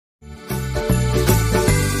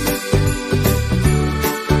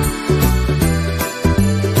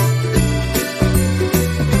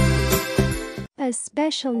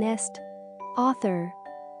special nest. Author: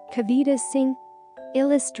 Kavita Singh.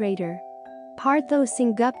 Illustrator: Partho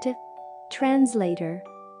Sengupta. Translator: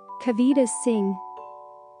 Kavita Singh.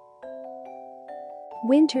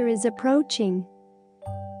 Winter is approaching.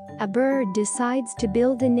 A bird decides to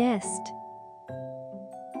build a nest.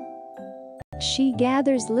 She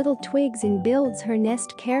gathers little twigs and builds her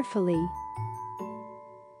nest carefully.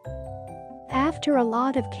 After a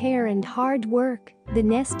lot of care and hard work, the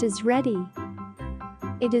nest is ready.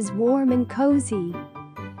 It is warm and cozy.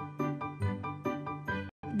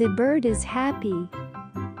 The bird is happy.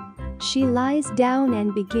 She lies down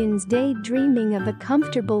and begins daydreaming of a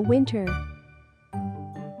comfortable winter.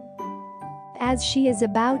 As she is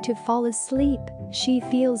about to fall asleep, she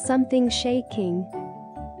feels something shaking.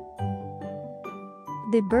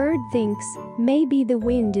 The bird thinks maybe the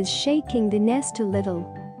wind is shaking the nest a little.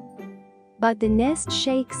 But the nest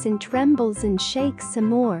shakes and trembles and shakes some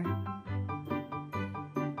more.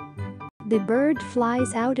 The bird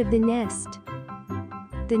flies out of the nest.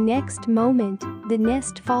 The next moment, the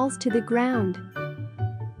nest falls to the ground.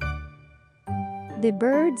 The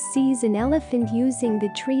bird sees an elephant using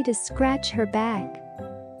the tree to scratch her back.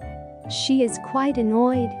 She is quite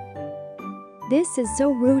annoyed. "This is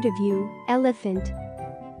so rude of you, elephant,"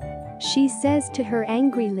 she says to her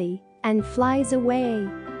angrily, and flies away.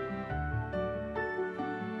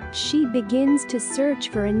 She begins to search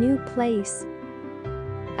for a new place.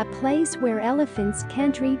 A place where elephants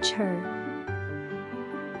can't reach her.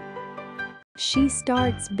 She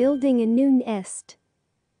starts building a new nest.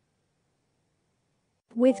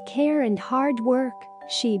 With care and hard work,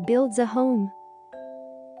 she builds a home.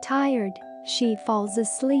 Tired, she falls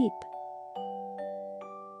asleep.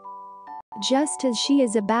 Just as she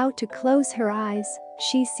is about to close her eyes,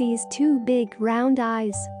 she sees two big round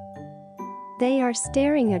eyes. They are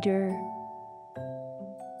staring at her.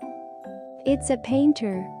 It's a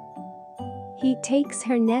painter. He takes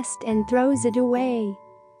her nest and throws it away.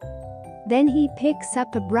 Then he picks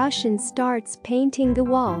up a brush and starts painting the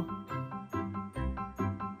wall.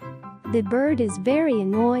 The bird is very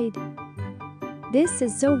annoyed. "This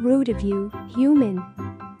is so rude of you, human,"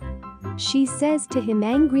 she says to him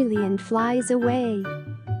angrily and flies away.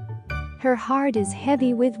 Her heart is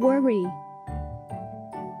heavy with worry.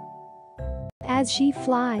 As she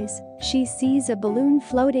flies, she sees a balloon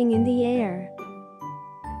floating in the air.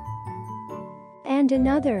 And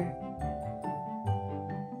another.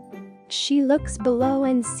 She looks below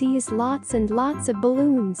and sees lots and lots of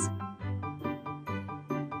balloons.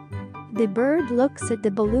 The bird looks at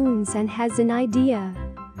the balloons and has an idea.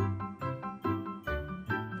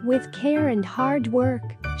 With care and hard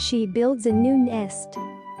work, she builds a new nest.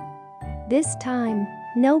 This time,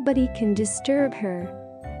 nobody can disturb her.